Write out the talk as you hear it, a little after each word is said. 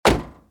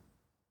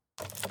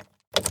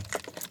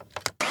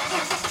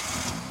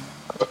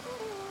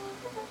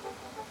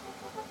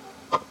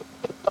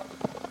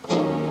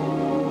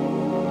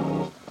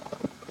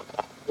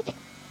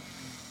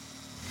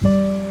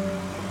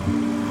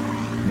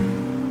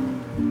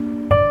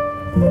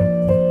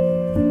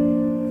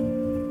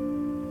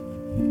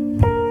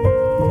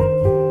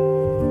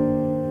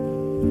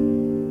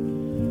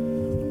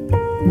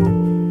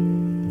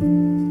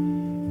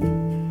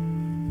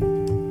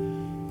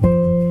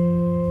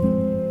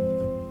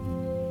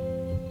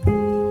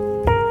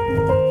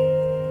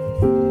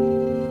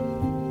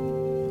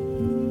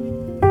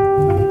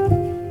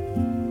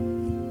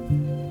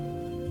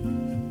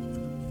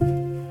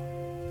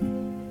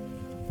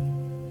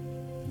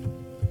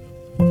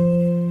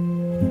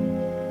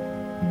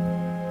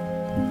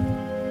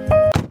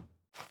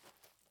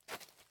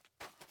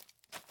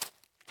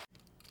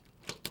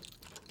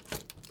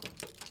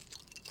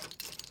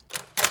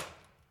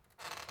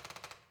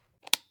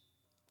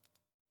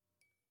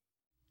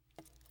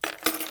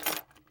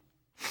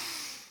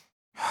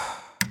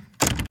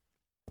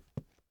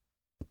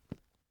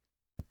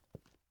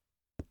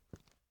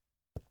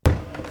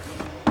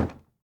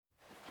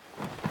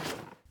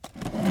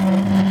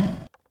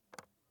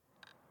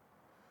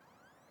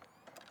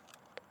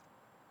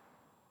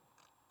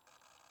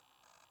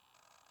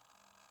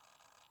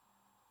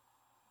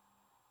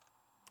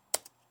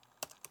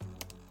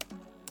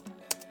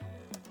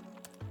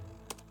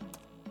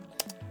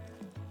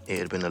It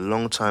had been a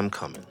long time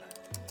coming,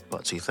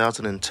 but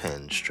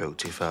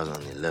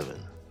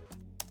 2010/2011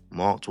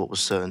 marked what was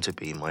certain to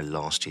be my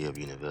last year of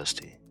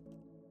university,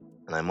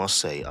 and I must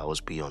say I was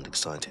beyond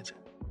excited.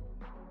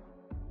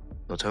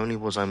 Not only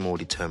was I more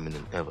determined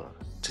than ever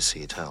to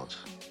see it out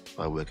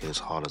by working as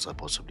hard as I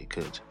possibly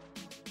could,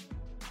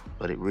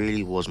 but it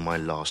really was my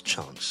last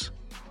chance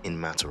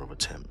in matter of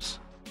attempts.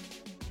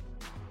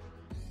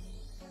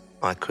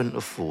 I couldn't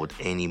afford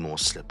any more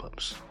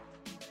slip-ups,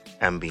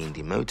 and being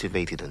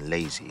demotivated and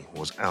lazy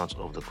was out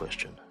of the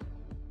question.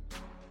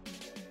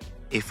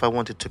 If I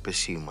wanted to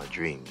pursue my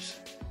dreams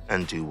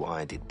and do what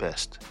I did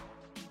best,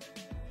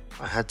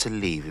 I had to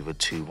leave with a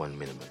 2-1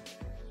 minimum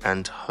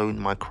and hone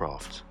my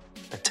craft,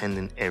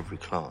 attending every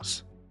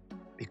class,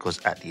 because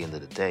at the end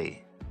of the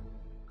day,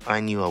 I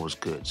knew I was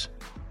good,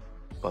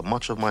 but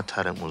much of my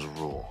talent was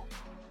raw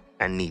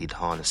and needed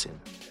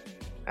harnessing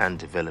and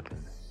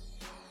developing,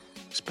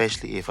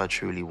 especially if I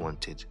truly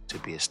wanted to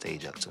be a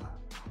stage actor.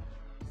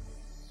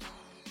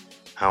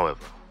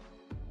 However,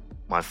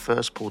 my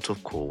first port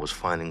of call was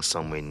finding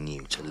somewhere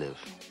new to live.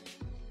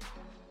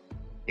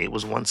 It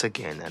was once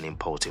again an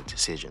impulsive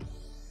decision,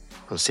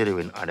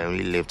 considering I'd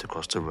only lived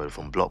across the road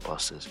from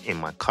Blockbusters in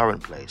my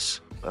current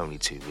place for only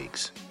 2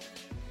 weeks.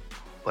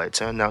 But it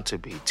turned out to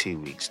be 2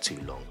 weeks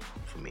too long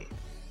for me.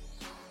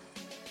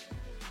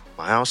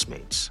 My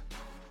housemates,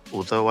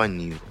 although I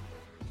knew them,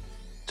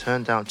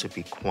 turned out to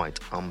be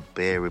quite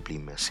unbearably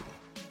messy.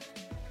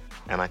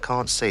 And I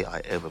can't say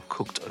I ever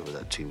cooked over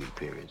that 2-week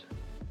period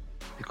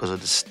because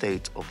of the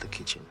state of the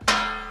kitchen.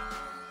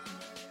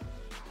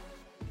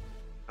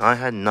 I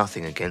had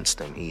nothing against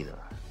them either.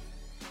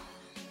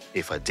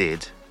 If I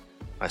did,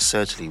 I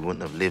certainly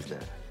wouldn't have lived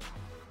there.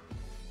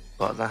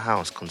 But the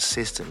house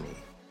consistently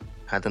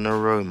had an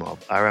aroma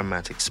of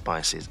aromatic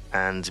spices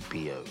and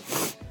BO,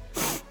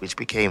 which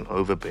became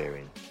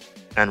overbearing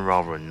and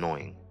rather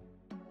annoying,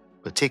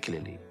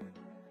 particularly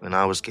when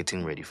I was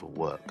getting ready for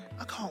work.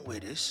 I can't wear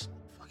this.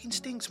 Fucking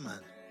stinks,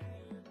 man.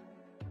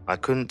 I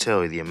couldn't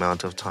tell you the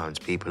amount of times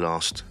people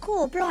asked,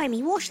 "Cool,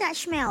 blimey, what's that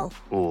smell?"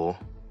 or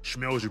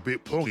Smells a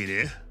bit pong in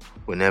here.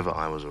 whenever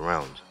I was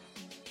around.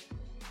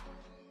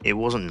 It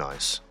wasn't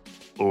nice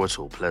or at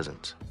all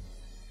pleasant,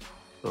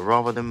 but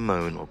rather than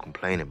moan or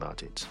complain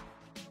about it,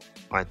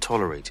 I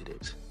tolerated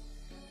it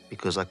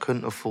because I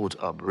couldn't afford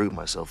to uproot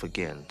myself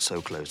again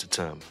so close to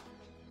term.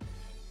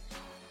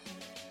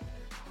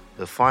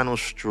 The final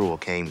straw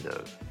came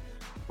though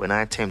when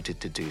I attempted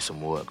to do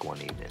some work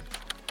one evening,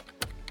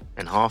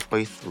 and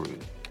halfway through,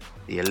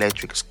 the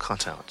electrics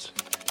cut out,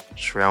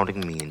 shrouding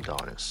me in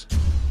darkness.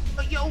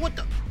 Yo, what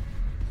the?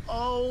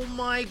 Oh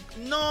my,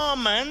 nah,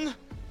 man.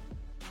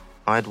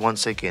 I'd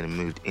once again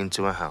moved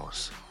into a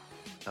house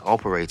that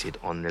operated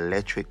on an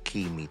electric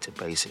key meter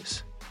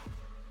basis,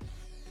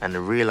 and the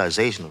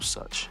realization of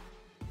such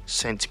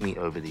sent me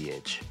over the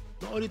edge.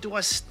 Not only do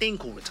I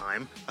stink all the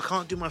time, I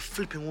can't do my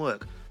flipping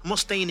work. I'm not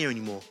staying here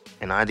anymore.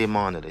 And I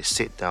demanded a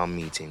sit-down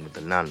meeting with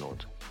the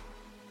landlord,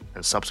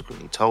 and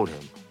subsequently told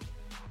him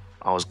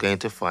I was going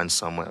to find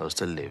somewhere else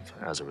to live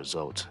as a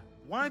result.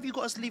 Why have you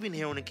got us living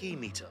here on a key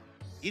meter?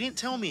 You didn't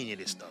tell me any of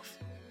this stuff.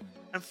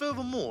 And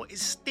furthermore, it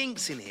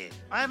stinks in here.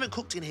 I haven't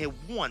cooked in here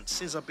once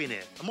since I've been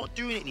here. I'm not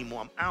doing it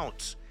anymore. I'm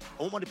out.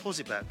 I want my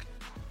deposit back.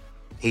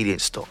 He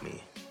didn't stop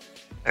me,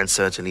 and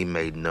certainly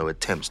made no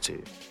attempts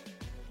to.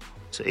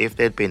 So if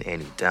there'd been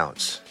any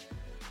doubts,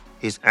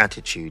 his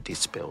attitude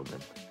dispelled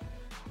them,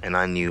 and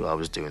I knew I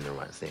was doing the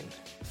right thing.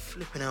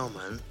 Flipping hell,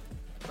 man.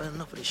 I've had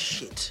enough of this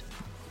shit.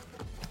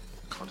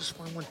 I can't just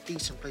find one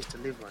decent place to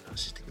live right now.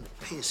 It's just taking a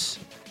piss.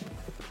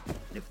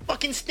 And it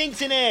fucking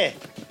stinks in here!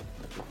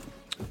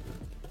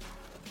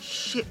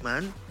 Shit,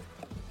 man.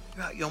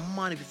 You're out of your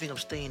mind if you think I'm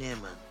staying here,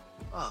 man.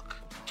 Fuck.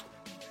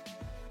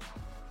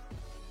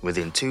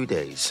 Within 2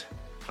 days,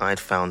 I had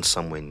found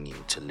somewhere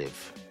new to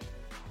live,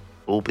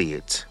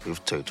 albeit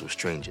with total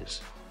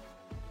strangers.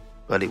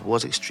 But it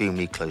was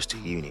extremely close to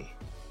uni,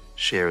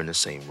 sharing the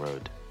same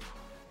road.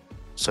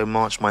 So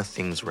marched my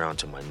things round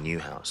to my new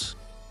house,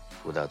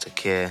 without a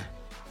care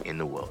in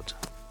the world.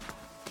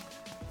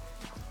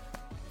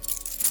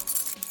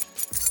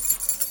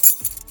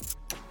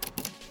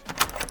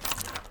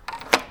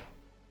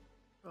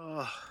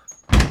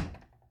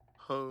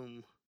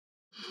 Home.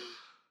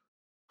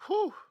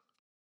 Whew.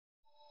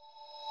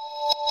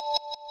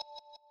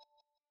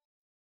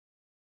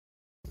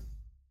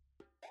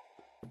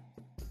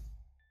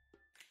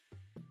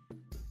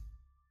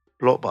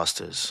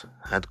 Blockbusters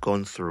had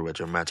gone through a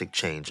dramatic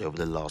change over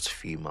the last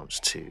few months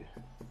too.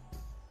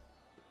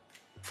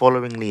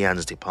 Following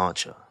Leanne's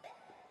departure,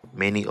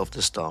 many of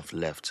the staff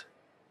left,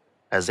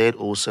 as they had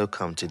also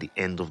come to the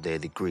end of their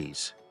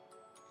degrees,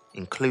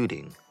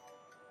 including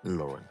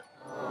Lauren.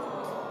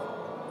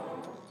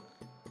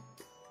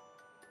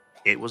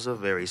 It was a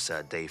very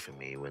sad day for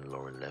me when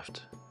Lauren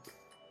left.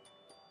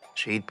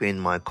 She'd been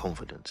my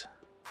confidant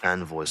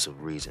and voice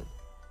of reason.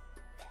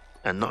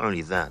 And not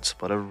only that,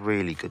 but a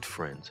really good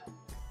friend.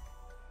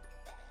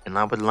 And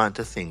I would like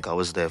to think I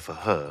was there for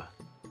her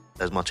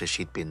as much as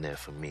she'd been there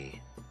for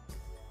me.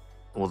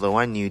 although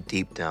I knew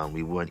deep down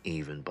we weren't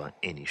even by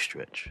any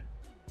stretch.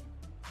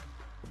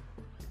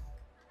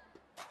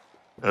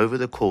 Over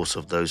the course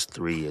of those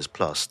 3 years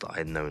plus that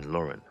I'd known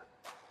Lauren,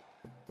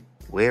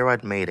 where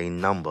I'd made a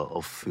number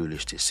of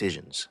foolish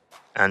decisions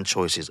and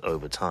choices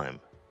over time,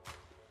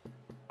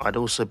 I'd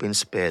also been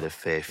spared a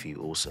fair few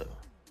also.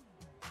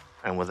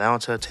 And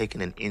without her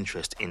taking an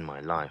interest in my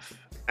life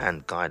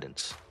and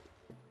guidance,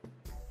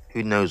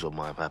 who knows what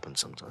might have happened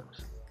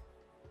sometimes.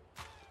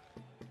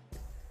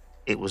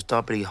 It was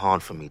doubly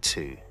hard for me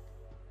too,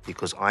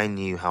 because I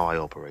knew how I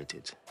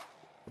operated.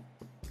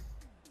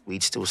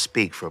 We'd still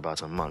speak for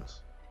about a month,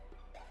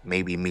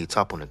 maybe meet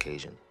up on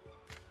occasion,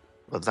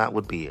 but that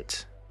would be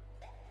it.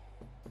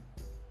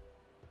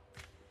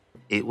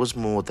 It was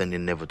more than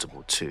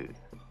inevitable too,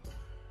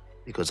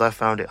 because I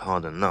found it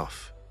hard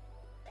enough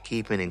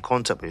keeping in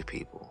contact with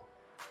people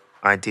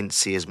I didn't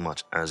see as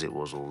much as it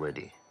was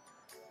already.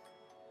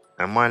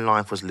 And my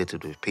life was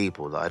littered with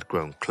people that I'd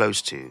grown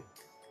close to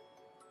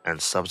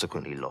and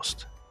subsequently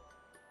lost.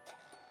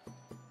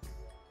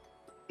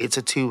 It's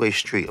a two-way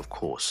street, of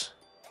course.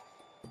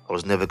 I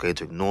was never going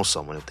to ignore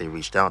someone if they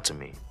reached out to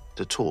me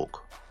to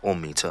talk or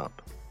meet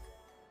up.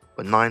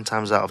 But 9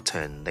 times out of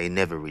 10, they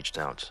never reached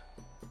out.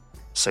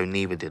 So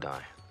neither did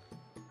I.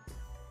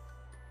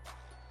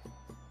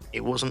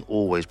 It wasn't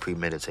always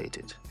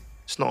premeditated.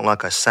 It's not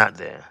like I sat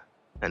there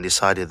and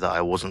decided that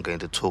I wasn't going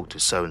to talk to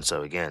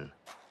so-and-so again,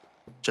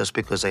 just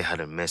because they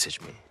hadn't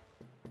messaged me.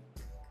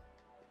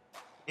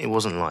 It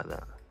wasn't like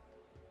that.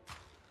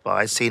 But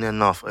I'd seen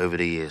enough over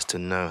the years to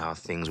know how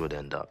things would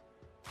end up.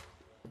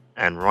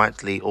 And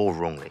rightly or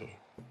wrongly,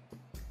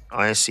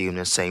 I assumed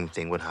the same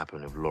thing would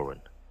happen with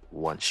Lauren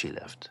once she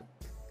left.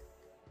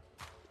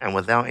 And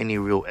without any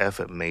real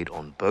effort made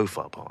on both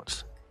our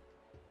parts,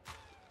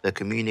 the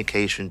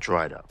communication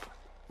dried up,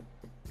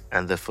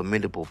 and the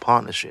formidable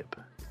partnership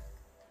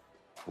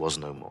was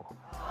no more.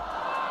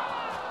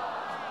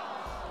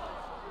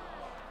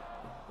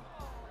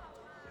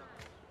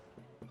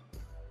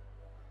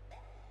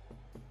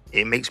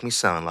 It makes me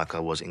sound like I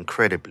was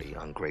incredibly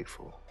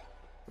ungrateful,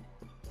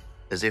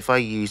 as if I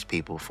used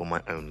people for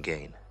my own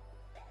gain,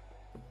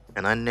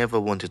 and I never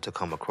wanted to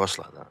come across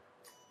like that.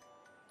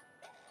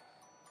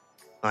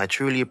 I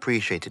truly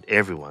appreciated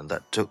everyone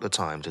that took the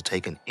time to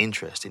take an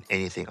interest in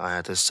anything I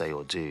had to say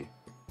or do,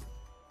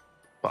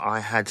 but I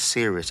had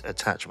serious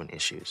attachment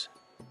issues,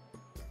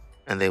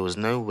 and there was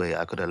no way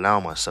I could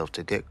allow myself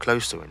to get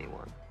close to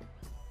anyone,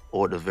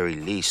 or at the very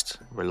least,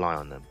 rely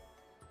on them.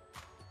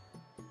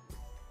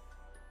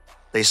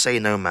 They say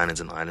no man is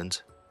an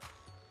island,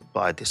 but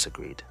I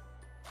disagreed.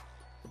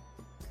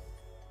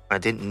 I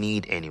didn't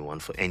need anyone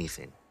for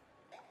anything,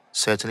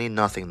 certainly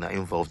nothing that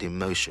involved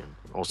emotion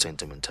or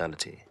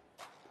sentimentality.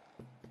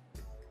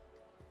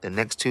 The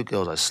next 2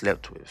 girls I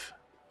slept with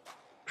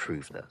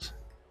proved that.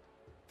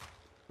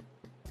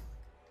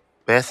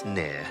 Beth and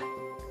Claire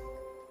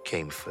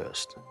came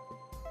first.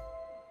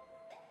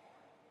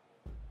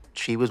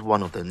 She was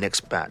one of the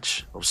next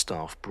batch of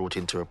staff brought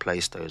in to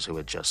replace those who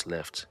had just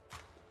left,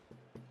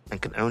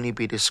 and can only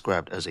be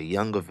described as a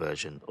younger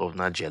version of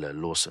Nigella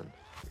Lawson,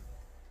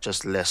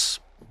 just less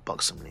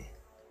buxomly.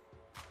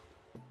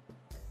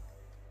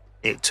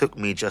 It took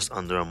me just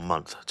under a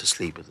month to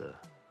sleep with her,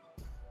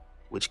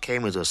 which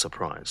came as a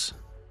surprise,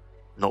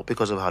 not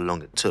because of how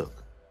long it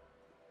took,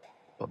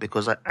 but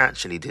because I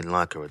actually didn't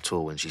like her at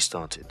all when she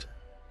started.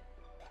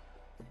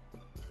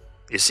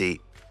 You see,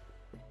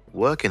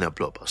 working at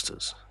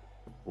Blockbusters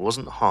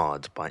wasn't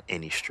hard by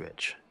any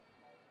stretch,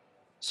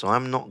 so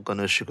I'm not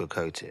gonna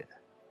sugarcoat it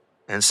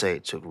and say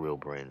it took real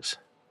brains.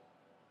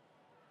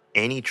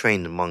 Any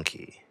trained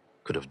monkey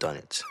could have done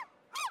it,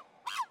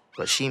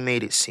 but she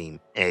made it seem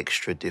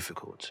extra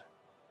difficult.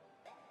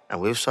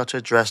 And with such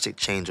a drastic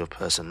change of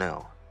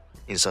personnel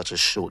in such a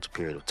short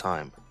period of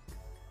time,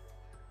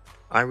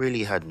 I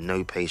really had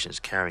no patience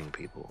carrying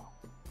people,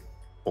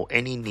 or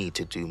any need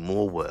to do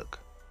more work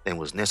than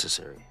was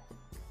necessary.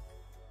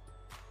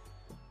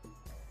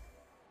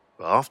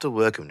 But after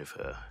working with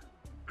her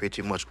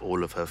pretty much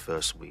all of her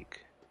first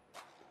week,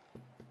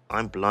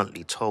 I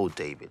bluntly told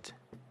David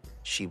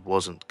she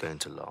wasn't going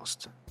to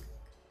last.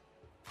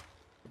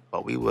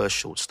 But we were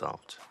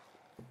short-staffed,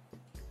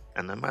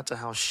 and no matter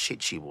how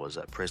shit she was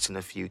at pressing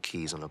a few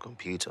keys on a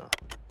computer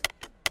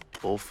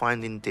or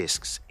finding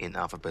discs in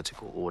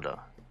alphabetical order,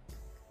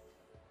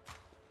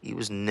 he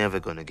was never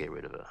going to get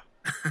rid of her.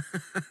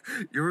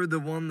 You're the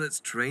one that's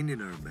training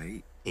her,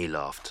 mate. He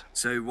laughed.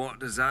 So what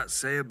does that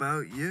say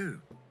about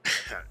you?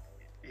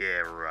 Yeah,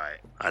 right.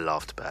 I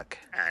laughed back.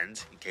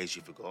 And, in case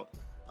you forgot,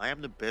 I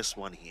am the best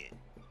one here.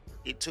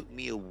 It took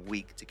me a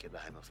week to get the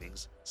hang of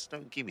things, so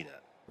don't give me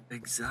that.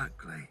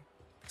 Exactly.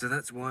 So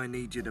that's why I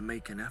need you to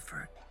make an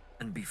effort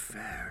and be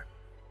fair.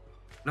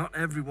 Not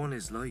everyone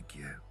is like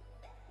you,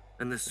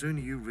 and the sooner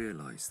you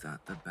realize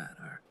that, the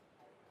better.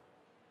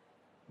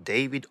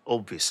 David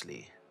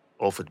obviously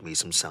offered me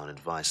some sound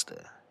advice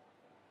there,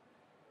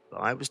 but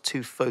I was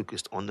too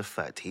focused on the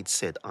fact he'd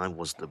said I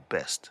was the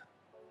best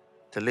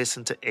to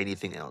listen to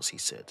anything else he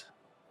said.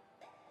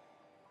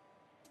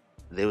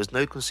 There was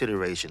no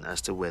consideration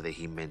as to whether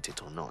he meant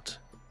it or not.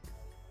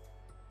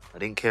 I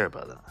didn't care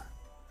about that.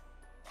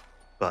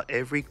 But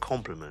every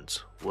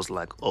compliment was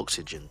like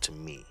oxygen to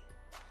me,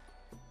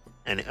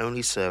 and it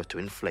only served to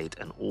inflate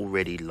an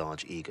already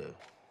large ego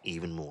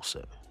even more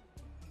so.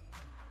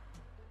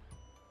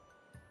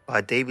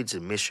 By David's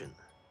admission,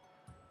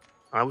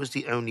 I was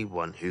the only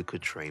one who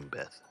could train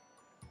Beth,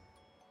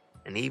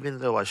 and even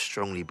though I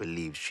strongly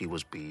believed she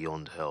was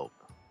beyond help,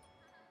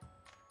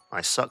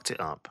 I sucked it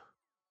up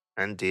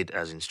and did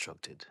as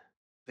instructed.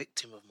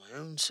 Victim of my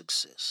own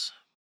success.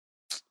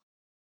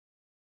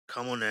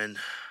 Come on then.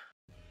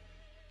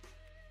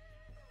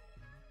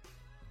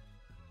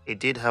 It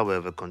did,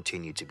 however,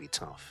 continue to be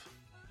tough.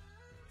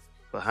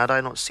 But had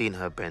I not seen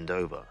her bend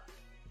over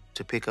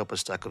to pick up a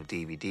stack of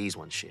DVDs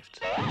one shift,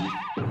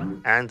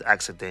 and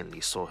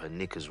accidentally saw her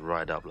knickers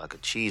ride up like a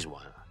cheese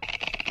wire,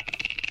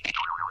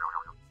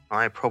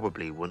 I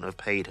probably wouldn't have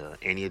paid her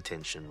any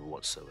attention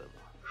whatsoever.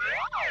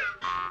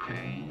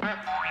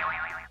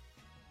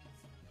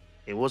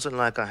 It wasn't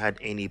like I had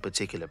any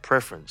particular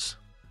preference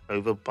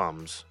over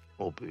bums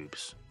or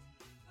boobs.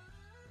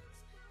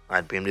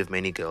 I'd been with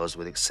many girls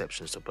with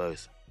exceptions to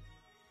both.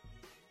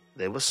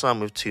 There were some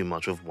with too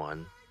much of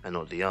one and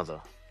not the other,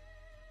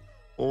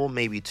 or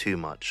maybe too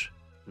much,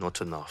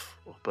 not enough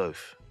of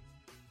both.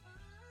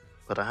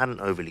 But I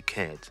hadn't overly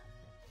cared,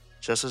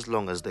 just as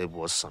long as there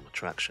was some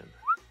attraction.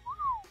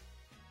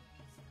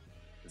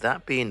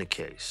 That being the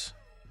case,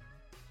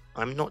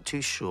 I'm not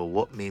too sure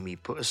what made me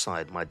put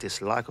aside my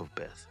dislike of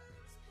Beth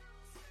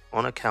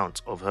on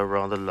account of her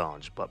rather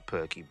large but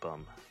perky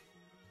bum.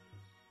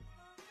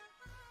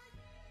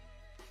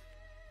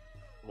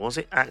 Was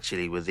it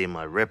actually within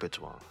my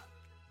repertoire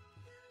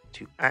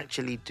to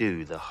actually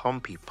do the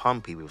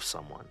humpy-pumpy with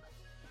someone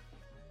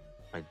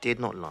I did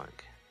not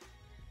like?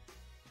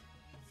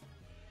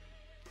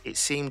 It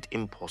seemed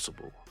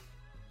impossible,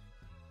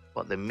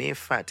 but the mere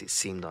fact it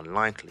seemed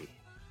unlikely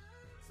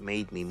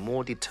made me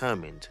more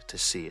determined to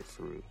see it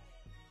through.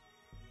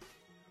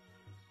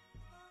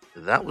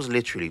 That was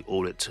literally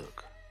all it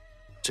took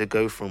to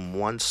go from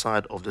one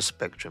side of the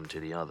spectrum to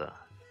the other,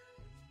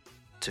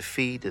 to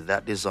feed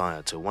that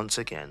desire to once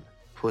again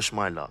push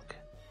my luck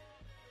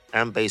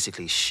and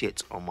basically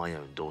shit on my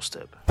own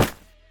doorstep.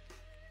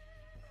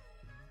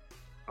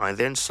 I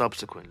then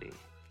subsequently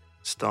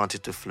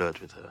started to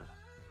flirt with her,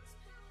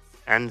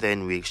 and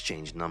then we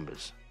exchanged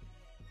numbers,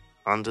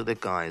 under the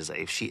guise that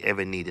if she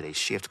ever needed a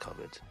shift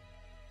covered,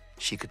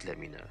 she could let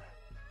me know.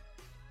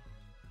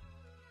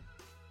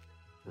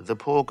 The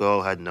poor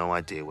girl had no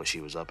idea what she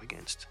was up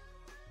against,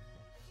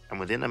 and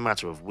within a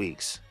matter of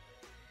weeks,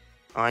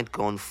 I'd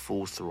gone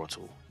full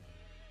throttle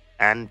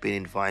and been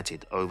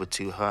invited over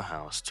to her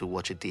house to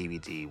watch a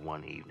DVD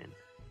one evening.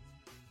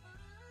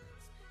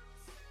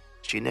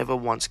 She never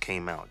once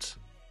came out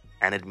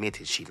and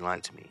admitted she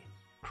liked me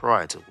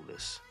prior to all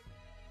this,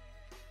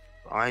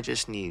 but I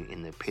just knew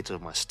in the pit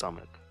of my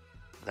stomach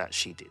that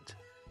she did,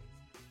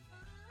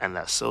 and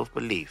that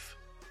self-belief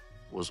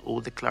was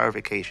all the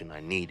clarification I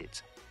needed.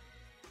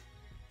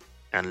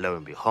 And lo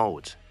and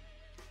behold,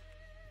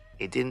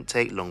 it didn't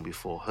take long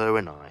before her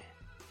and I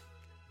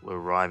were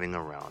writhing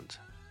around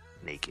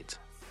naked.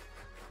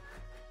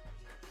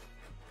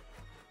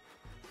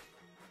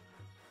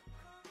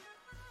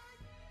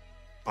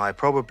 I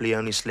probably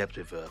only slept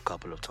with her a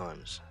couple of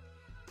times,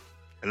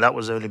 and that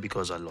was only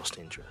because I lost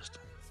interest.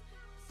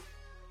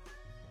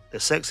 The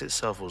sex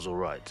itself was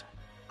alright,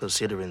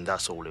 considering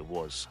that's all it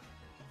was,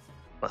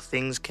 but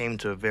things came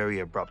to a very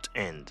abrupt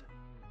end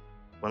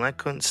when I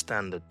couldn't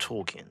stand the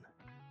talking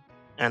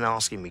and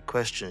asking me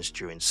questions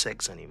during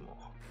sex anymore.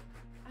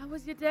 How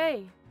was your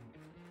day?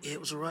 Yeah, it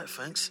was alright,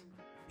 thanks.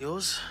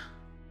 Yours?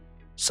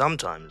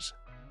 Sometimes,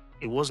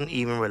 it wasn't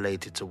even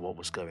related to what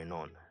was going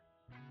on.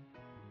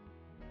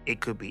 It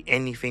could be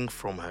anything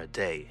from her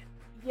day.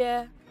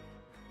 Yeah,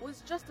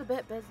 was just a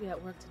bit busy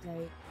at work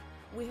today.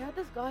 We had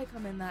this guy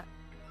come in that...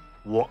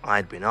 What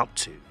I'd been up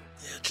to.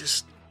 Yeah,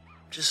 just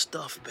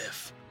stuff,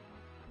 Beth.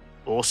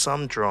 Or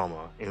some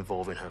drama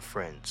involving her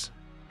friends.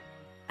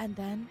 And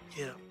then...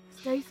 Yeah.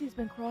 Stacy's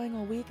been crying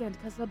all weekend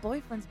because her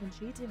boyfriend's been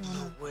cheating on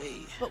her. No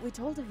way. But we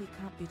told her he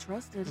can't be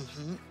trusted.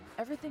 Mm-hmm.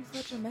 Everything's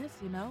such a mess,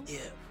 you know? Yeah,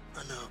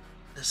 I know.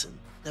 Listen,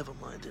 never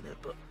mind in it,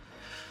 but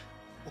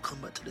we'll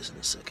come back to this in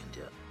a second,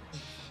 yeah.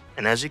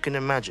 And as you can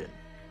imagine,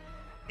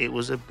 it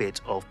was a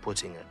bit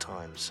off-putting at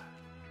times.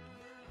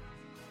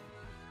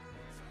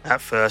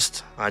 At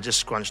first, I just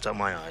scrunched up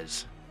my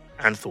eyes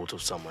and thought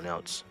of someone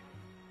else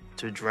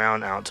to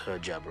drown out her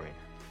jabbering.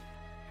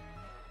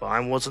 But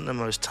I wasn't the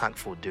most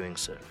tactful doing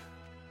so.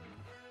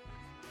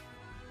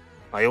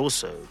 I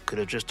also could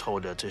have just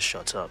told her to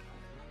shut up,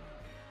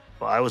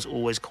 but I was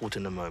always caught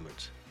in the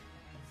moment,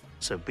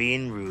 so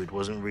being rude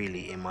wasn't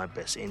really in my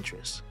best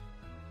interest,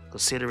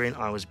 considering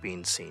I was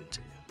being seen to.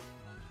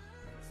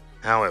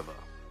 However,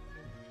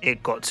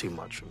 it got too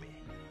much for me,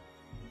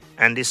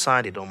 and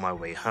decided on my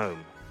way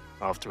home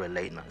after a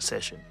late night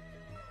session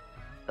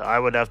that I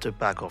would have to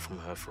back off from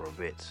her for a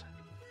bit.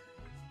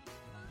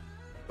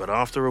 But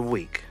after a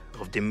week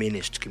of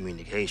diminished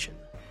communication,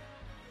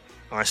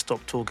 I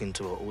stopped talking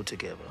to her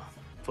altogether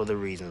for the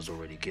reasons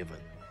already given,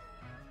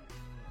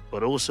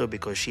 but also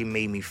because she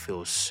made me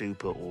feel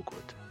super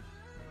awkward,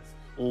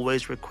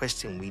 always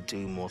requesting we do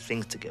more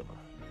things together,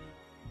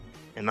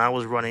 and I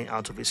was running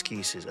out of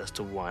excuses as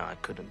to why I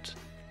couldn't.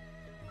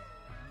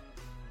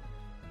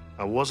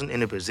 I wasn't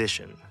in a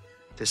position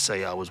to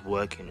say I was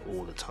working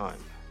all the time,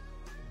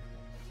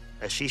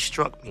 as she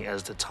struck me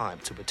as the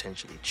type to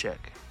potentially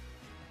check.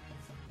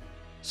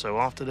 So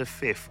after the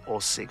 5th or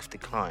 6th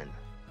decline,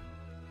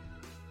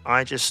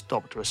 I just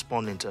stopped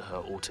responding to her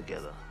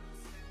altogether.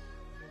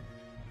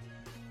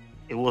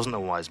 It wasn't a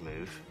wise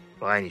move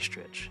by any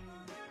stretch,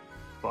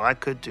 but I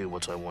could do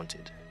what I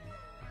wanted,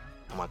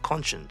 and my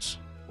conscience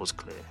was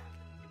clear.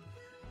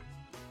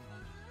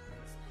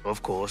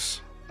 Of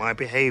course, my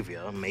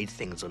behavior made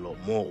things a lot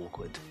more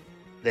awkward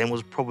than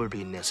was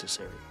probably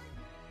necessary,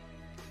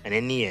 and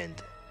in the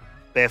end,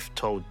 Beth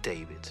told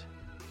David,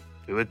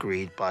 who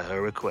agreed by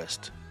her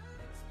request,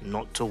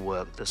 not to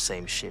work the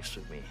same shifts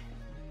with me.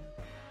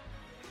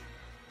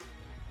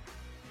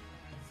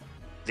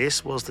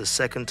 This was the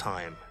second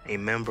time a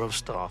member of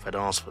staff had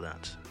asked for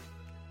that,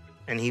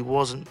 and he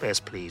wasn't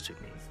best pleased with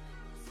me.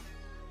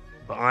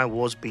 But I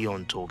was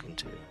beyond talking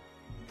to,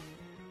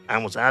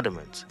 and was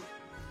adamant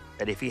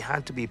that if he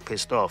had to be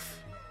pissed off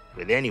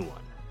with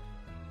anyone,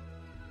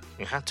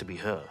 it had to be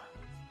her.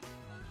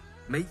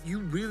 Mate, you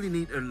really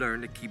need to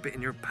learn to keep it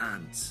in your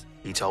pants.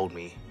 He told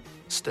me,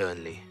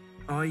 sternly.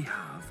 I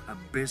have a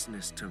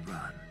business to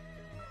run.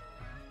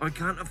 I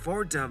can't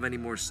afford to have any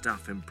more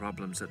staffing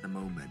problems at the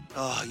moment.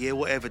 Oh, yeah,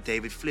 whatever,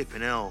 David.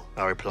 Flipping hell.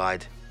 I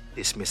replied,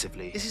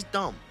 dismissively. This is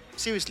dumb.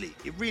 Seriously,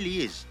 it really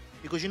is.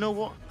 Because you know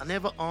what? I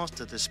never asked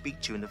her to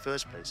speak to you in the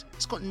first place.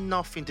 It's got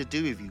nothing to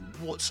do with you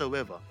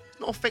whatsoever.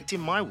 It's not affecting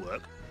my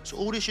work. So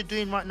all this you're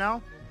doing right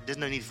now, there's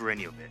no need for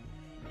any of it.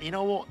 And you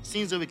know what?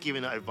 Seems though we're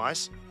giving that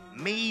advice,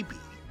 maybe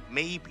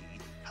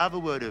have a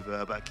word with her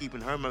about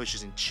keeping her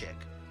emotions in check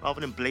rather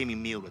than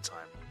blaming me all the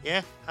time.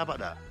 Yeah? How about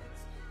that?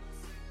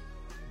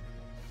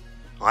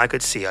 I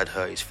could see I'd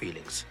hurt his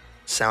feelings,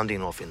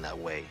 sounding off in that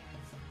way,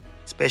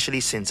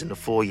 especially since in the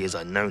 4 years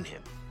I'd known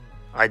him,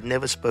 I'd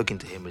never spoken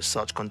to him with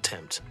such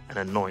contempt and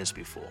annoyance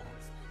before.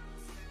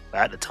 But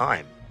at the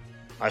time,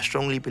 I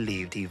strongly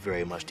believed he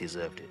very much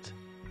deserved it.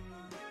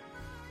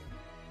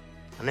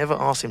 I never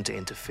asked him to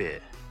interfere,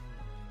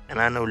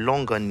 and I no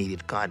longer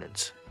needed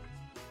guidance.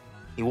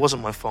 He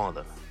wasn't my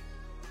father,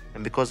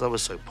 and because I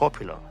was so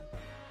popular,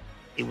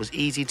 it was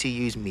easy to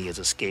use me as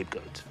a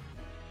scapegoat,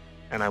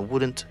 and I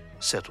wouldn't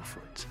settle for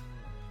it.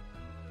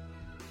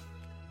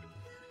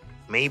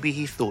 Maybe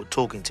he thought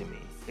talking to me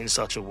in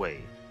such a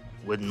way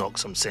would knock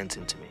some sense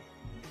into me,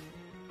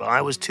 but I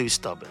was too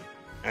stubborn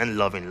and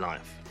loving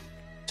life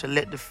to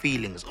let the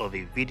feelings of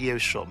a video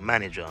shop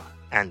manager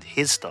and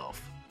his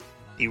staff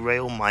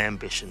derail my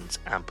ambitions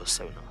and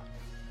persona.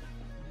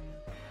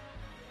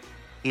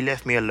 He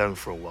left me alone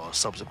for a while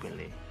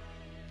subsequently,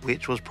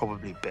 which was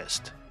probably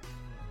best,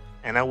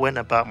 and I went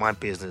about my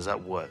business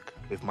at work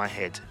with my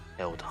head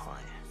held high.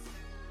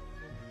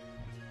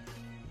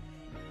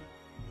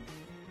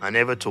 I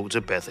never talked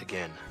to Beth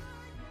again,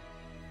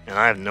 and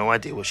I have no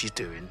idea what she's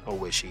doing or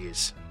where she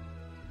is.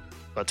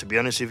 But to be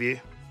honest with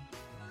you,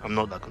 I'm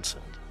not that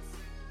concerned.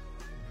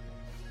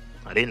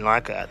 I didn't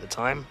like her at the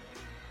time.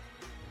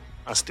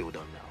 I still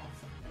don't now.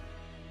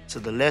 So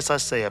the less I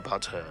say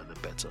about her, the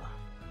better.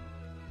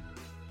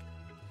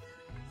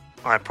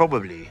 I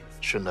probably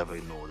shouldn't have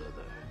ignored her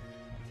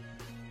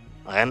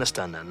though. I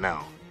understand that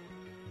now,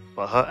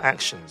 but her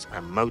actions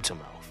and motor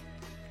mouth,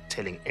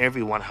 telling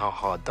everyone how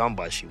hard done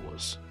by she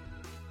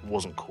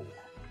wasn't cool.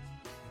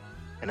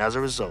 And as a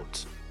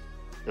result,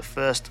 the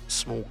first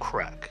small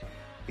crack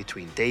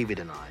between David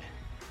and I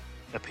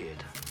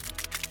appeared.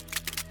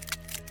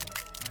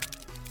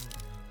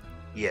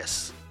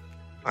 Yes,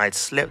 I had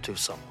slept with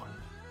someone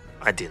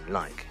I didn't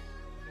like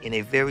in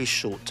a very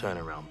short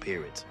turnaround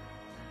period,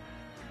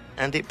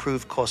 and it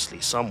proved costly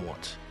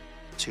somewhat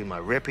to my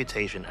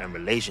reputation and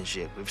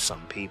relationship with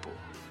some people.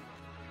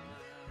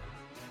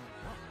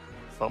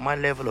 But my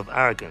level of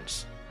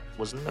arrogance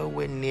was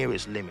nowhere near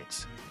its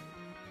limits,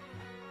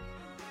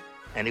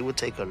 and it would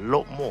take a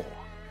lot more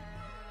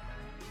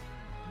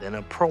than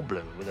a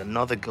problem with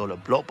another girl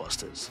at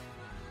Blockbusters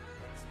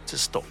to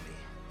stop me.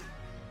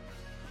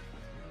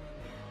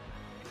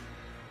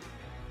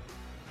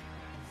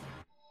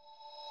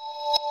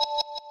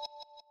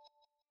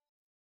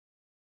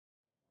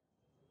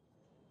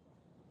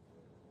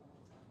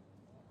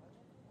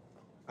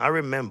 I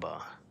remember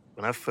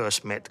when I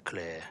first met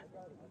Claire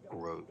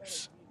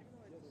Groves.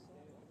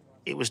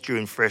 It was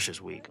during Freshers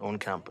Week on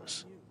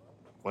campus,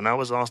 when I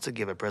was asked to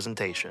give a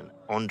presentation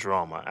on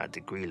drama at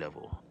degree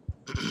level.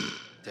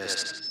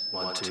 Test.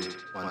 1, 2,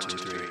 1, 2,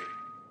 3.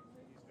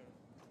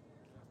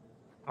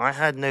 I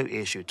had no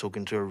issue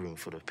talking to a room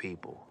full of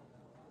people,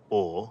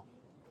 or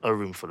a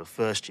room full of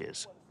first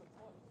years,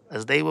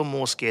 as they were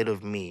more scared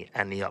of me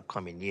and the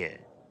upcoming year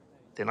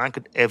than I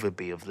could ever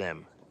be of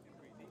them.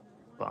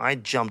 But I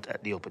jumped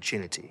at the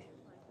opportunity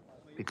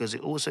because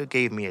it also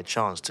gave me a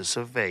chance to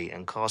survey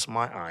and cast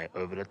my eye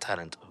over the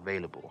talent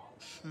available.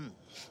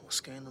 What's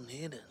going on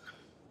here then?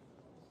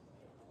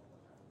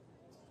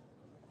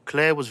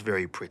 Claire was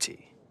very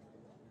pretty.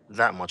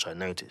 That much I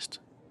noticed,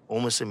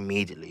 almost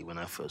immediately when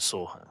I first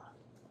saw her.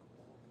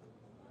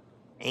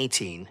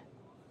 18,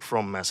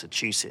 from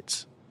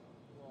Massachusetts,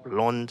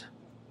 blonde,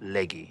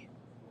 leggy,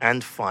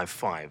 and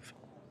 5'5",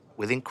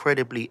 with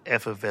incredibly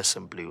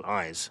effervescent blue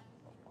eyes.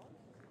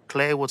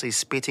 Claire was a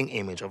spitting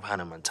image of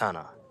Hannah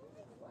Montana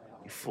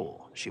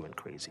before she went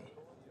crazy.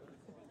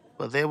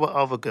 But there were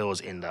other girls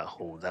in that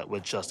hall that were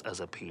just as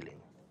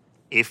appealing,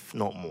 if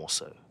not more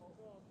so.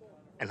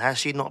 And had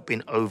she not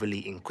been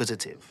overly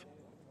inquisitive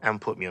and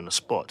put me on the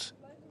spot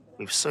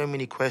with so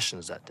many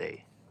questions that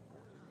day,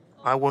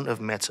 I wouldn't have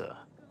met her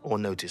or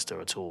noticed her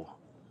at all.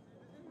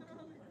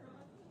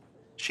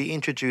 She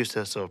introduced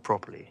herself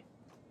properly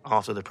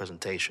after the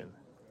presentation,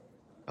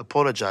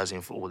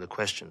 apologizing for all the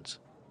questions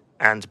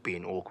and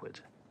being awkward.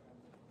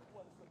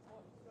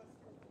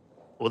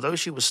 Although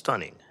she was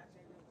stunning,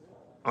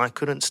 I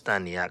couldn't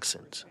stand the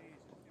accent,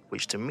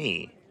 which to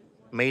me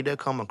made her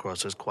come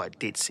across as quite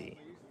ditzy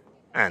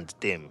and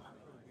dim.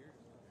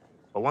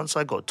 But once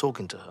I got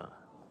talking to her,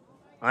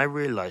 I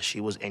realized she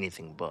was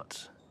anything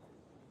but.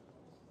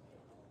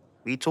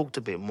 We talked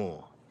a bit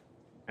more,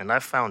 and I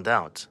found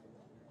out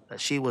that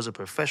she was a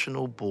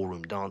professional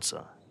ballroom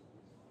dancer,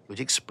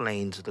 which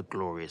explained the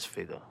glorious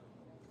figure.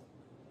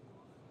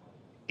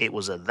 It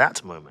was at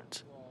that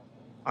moment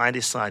I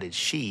decided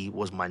she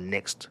was my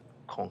next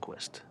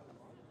conquest.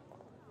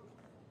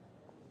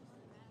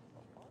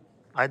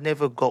 I'd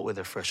never got with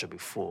a fresher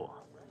before,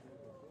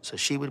 so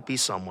she would be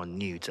someone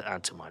new to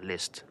add to my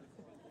list.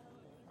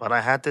 But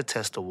I had to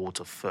test the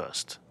water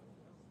first,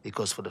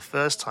 because for the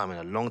first time in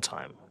a long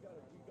time,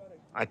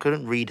 I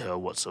couldn't read her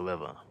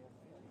whatsoever.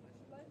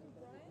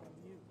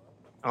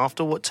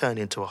 After what turned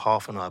into a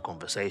half-an-hour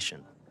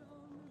conversation,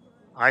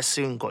 I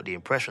soon got the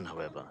impression,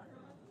 however,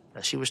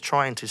 that she was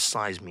trying to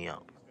size me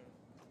up,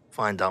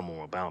 find out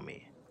more about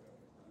me,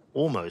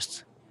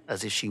 almost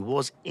as if she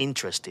was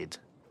interested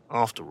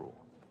after all.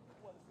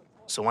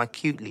 So I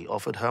cutely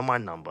offered her my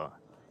number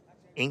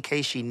in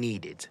case she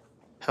needed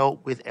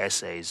help with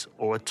essays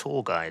or a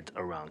tour guide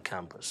around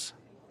campus.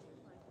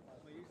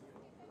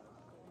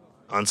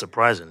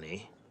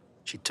 Unsurprisingly,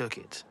 she took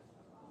it,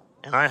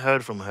 and I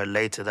heard from her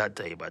later that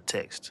day by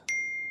text,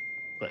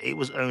 but it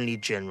was only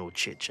general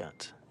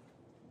chit-chat.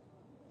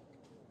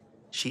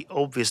 She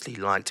obviously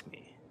liked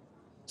me,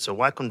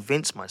 so I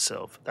convinced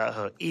myself that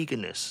her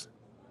eagerness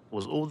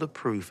was all the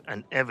proof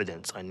and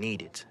evidence I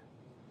needed.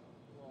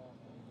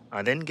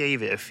 I then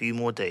gave it a few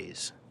more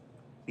days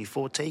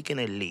before taking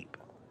a leap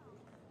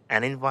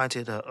and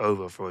invited her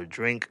over for a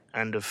drink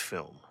and a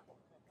film,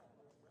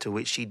 to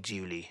which she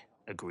duly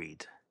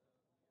agreed.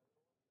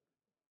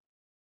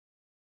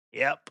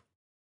 Yep,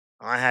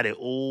 I had it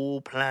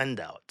all planned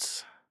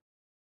out.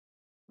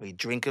 We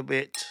drink a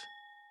bit,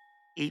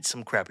 eat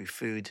some crappy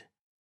food,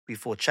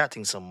 before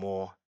chatting some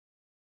more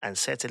and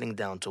settling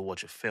down to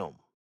watch a film,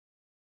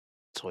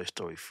 Toy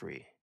Story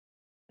 3,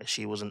 as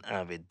she was an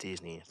avid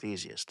Disney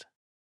enthusiast.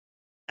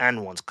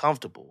 And once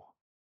comfortable,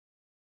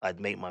 I'd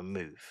make my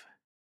move,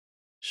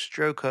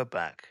 stroke her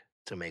back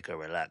to make her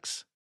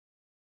relax,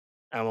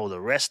 and all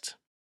the rest,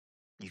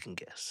 you can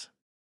guess.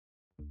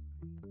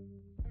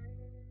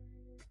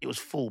 It was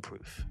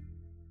foolproof,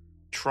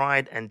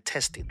 tried and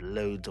tested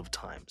loads of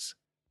times,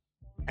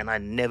 and I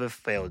never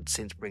failed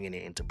since bringing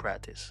it into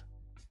practice.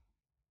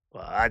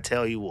 But I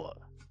tell you what,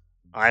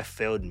 I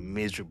failed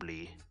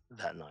miserably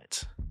that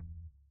night.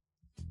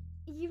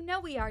 You know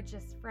we are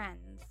just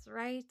friends,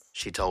 right?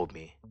 She told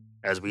me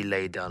as we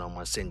lay down on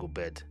my single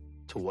bed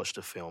to watch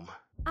the film.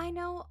 I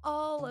know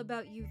all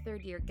about you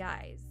third-year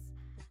guys.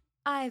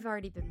 I've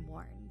already been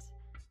warned.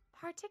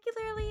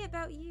 Particularly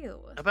about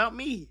you. About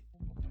me?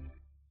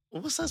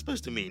 What's that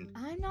supposed to mean?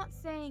 I'm not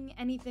saying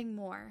anything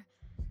more.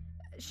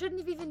 Shouldn't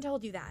have even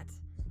told you that.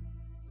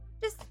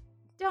 Just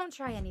don't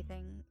try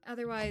anything,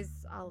 otherwise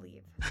I'll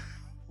leave.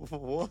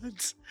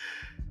 What?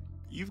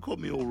 You've got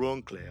me all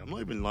wrong, Claire. I'm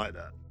not even like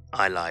that.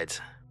 I lied.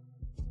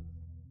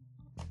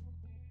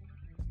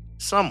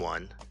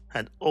 Someone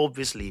had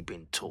obviously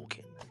been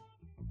talking,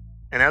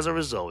 and as a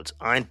result,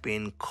 I'd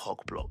been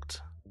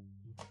cock-blocked.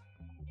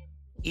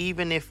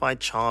 Even if I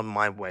charmed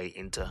my way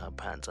into her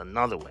pants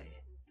another way,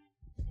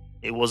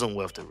 it wasn't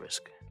worth the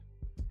risk.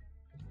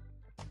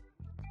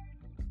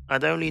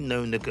 I'd only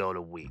known the girl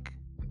a week,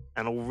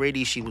 and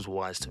already she was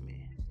wise to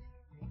me.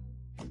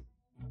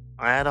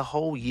 I had a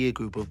whole year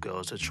group of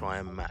girls to try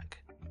and mac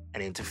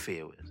and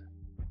interfere with,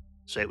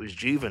 so it was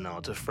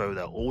juvenile to throw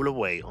that all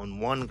away on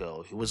one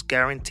girl who was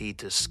guaranteed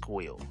to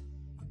squeal,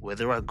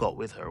 whether I got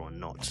with her or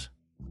not.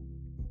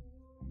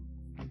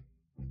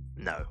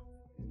 No.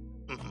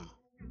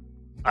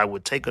 I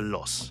would take a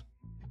loss.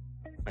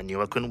 I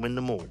knew I couldn't win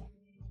them all.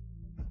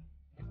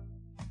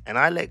 And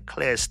I let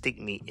Claire stick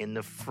me in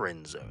the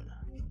friend zone.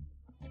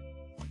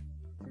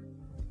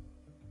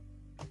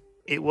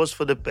 It was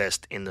for the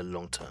best in the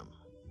long term.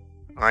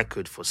 I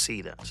could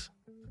foresee that.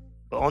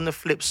 But on the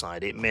flip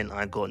side, it meant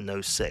I got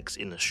no sex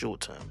in the short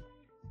term,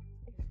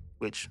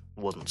 which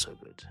wasn't so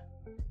good.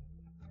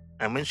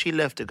 And when she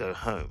left to go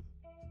home,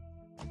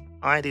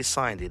 I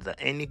decided that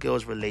any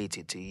girls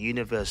related to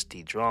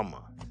university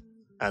drama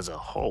as a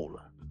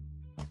whole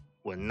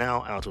were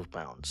now out of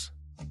bounds.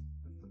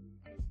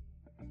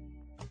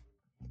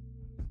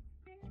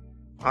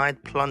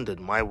 I'd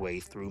plundered my way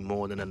through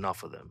more than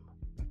enough of them,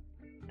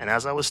 and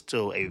as I was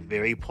still a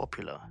very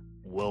popular,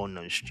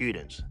 well-known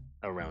student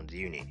around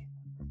uni,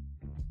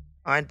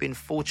 I'd been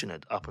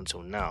fortunate up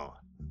until now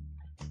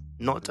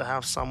not to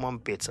have someone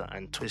bitter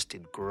and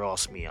twisted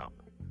grass me up,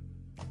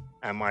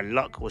 and my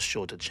luck was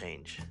sure to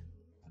change.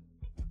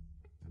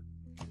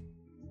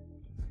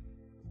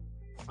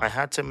 I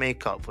had to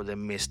make up for the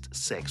missed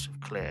sex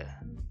with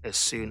Claire as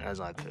soon as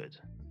I could,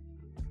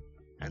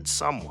 and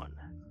someone,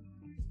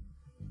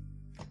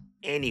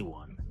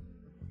 anyone,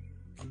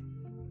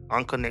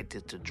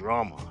 unconnected to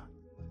drama,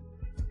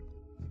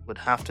 would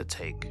have to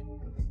take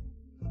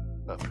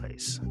her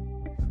place.